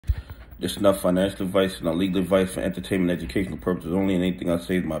This is not financial advice, not legal advice for entertainment and educational purposes only, and anything I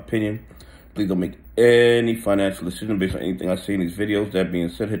say is my opinion. Please don't make any financial decision based on anything I say in these videos. That being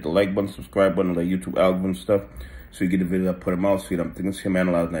said, hit the like button, subscribe button, like YouTube algorithm stuff, so you get the video I put them out, so I'm thinking him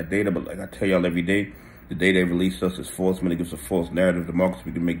analyzing that data. But like I tell y'all every day, the data they release us is false. When it gives a false narrative to the markets,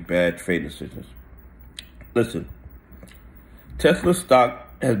 we can make bad trade decisions. Listen, Tesla stock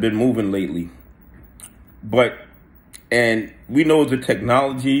has been moving lately, and we know the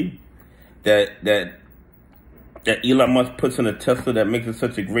technology that Elon Musk puts in a Tesla that makes it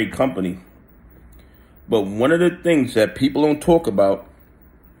such a great company. But one of the things that people don't talk about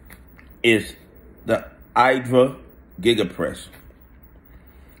is the IDRA gigapress.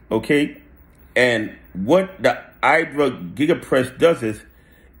 Okay? And what the IDRA gigapress does is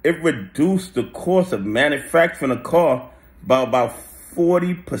it reduces the cost of manufacturing a car by about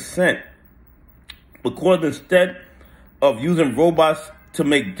 40%. Because instead of using robots to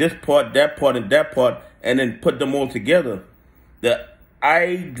make this part, and that part, and then put them all together, the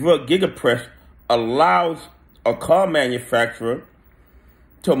IDRA gigapress allows a car manufacturer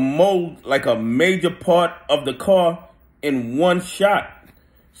to mold like a major part of the car in one shot.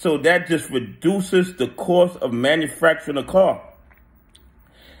 So that just reduces the cost of manufacturing a car.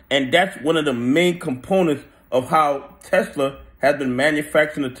 And that's one of the main components of how Tesla has been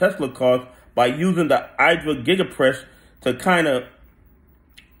manufacturing the Tesla cars, by using the IDRA gigapress to kind of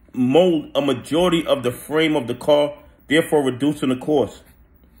mold a majority of the frame of the car, therefore reducing the cost.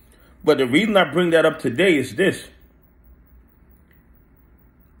 But the reason I bring that up today is this.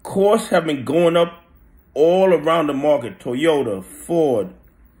 Costs have been going up all around the market. Toyota, Ford,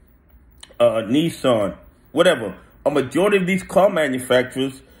 Nissan, whatever. A majority of these car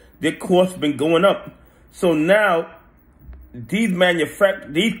manufacturers, their costs have been going up. So now these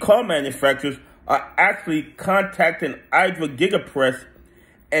car manufacturers are actually contacting IDRA gigapress,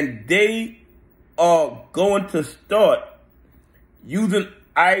 and they are going to start using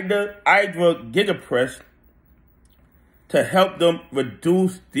IDRA gigapress to help them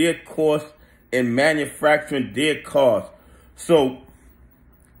reduce their costs in manufacturing their cars. So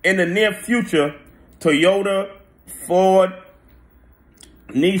in the near future, Toyota, Ford,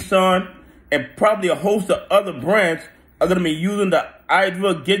 Nissan, and probably a host of other brands are going to be using the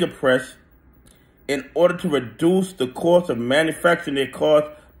IDRA gigapress in order to reduce the cost of manufacturing their cars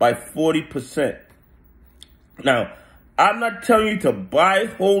by 40%. Now, I'm not telling you to buy,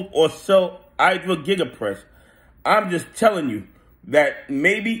 hold, or sell IDRA gigapress. I'm just telling you that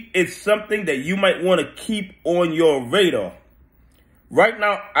maybe it's something that you might want to keep on your radar. Right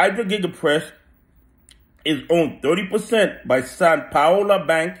now, IDRA gigapress is owned 30% by San Paolo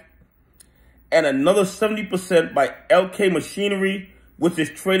Bank and another 70% by LK Machinery, which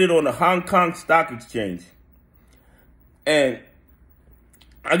is traded on the Hong Kong Stock Exchange. And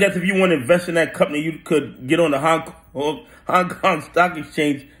I guess if you want to invest in that company, you could get on the Hong Kong Stock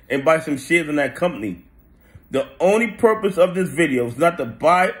Exchange and buy some shares in that company. The only purpose of this video is not to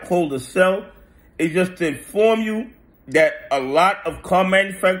buy, hold, or sell. It's just to inform you that a lot of car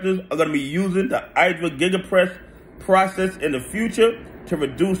manufacturers are going to be using the IDRA gigapress process in the future to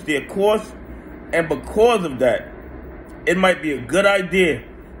reduce their costs. And because of that, it might be a good idea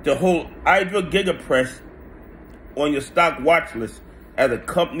to hold IDRA gigapress on your stock watch list as a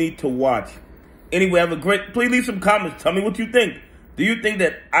company to watch. Anyway, please leave some comments. Tell me what you think. Do you think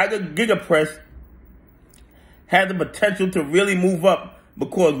that IDRA gigapress has the potential to really move up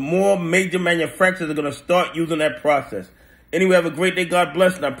because more major manufacturers are going to start using that process? Anyway, have a great day. God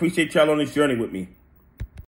bless, and I appreciate y'all on this journey with me.